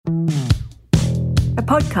A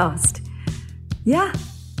podcast? Yeah,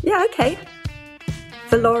 okay.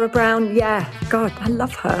 For Laura Brown, yeah. God, I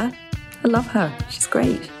love her. She's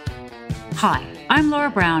great. Hi, I'm Laura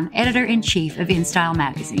Brown, Editor-in-Chief of InStyle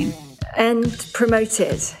magazine. And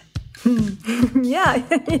promoted. Yeah,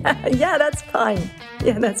 that's fine.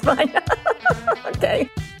 Okay.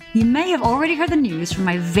 You may have already heard the news from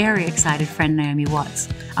my very excited friend Naomi Watts.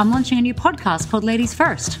 I'm launching a new podcast called Ladies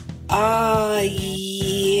First.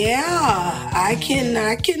 Yeah, I can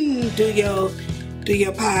do your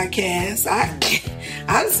podcast.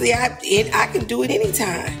 Honestly, I can do it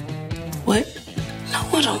anytime. What? No,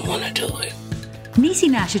 I don't want to do it. Niecy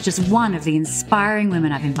Nash is just one of the inspiring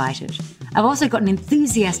women I've invited. I've also gotten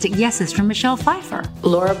enthusiastic yeses from Michelle Pfeiffer.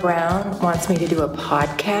 Laura Brown wants me to do a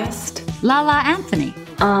podcast. Lala Anthony.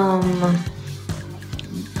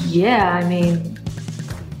 Yeah,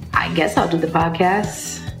 I guess I'll do the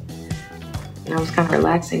podcast. That was kind of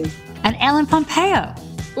relaxing. And Ellen Pompeo.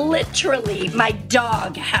 Literally, my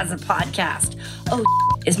dog has a podcast. Oh,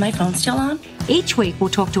 is my phone still on? Each week, we'll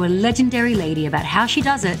talk to a legendary lady about how she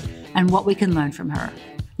does it and what we can learn from her.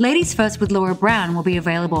 Ladies First with Laura Brown will be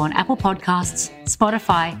available on Apple Podcasts,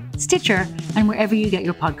 Spotify, Stitcher, and wherever you get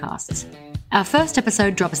your podcasts. Our first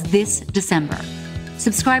episode drops this December.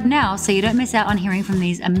 Subscribe now so you don't miss out on hearing from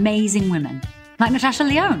these amazing women, like Natasha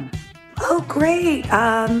Lyonne. Oh, great.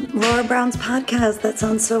 Laura Brown's podcast. That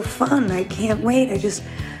sounds so fun. I can't wait.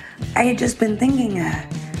 I had just been thinking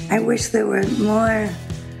I wish there were more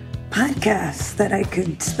podcasts that I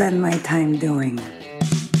could spend my time doing.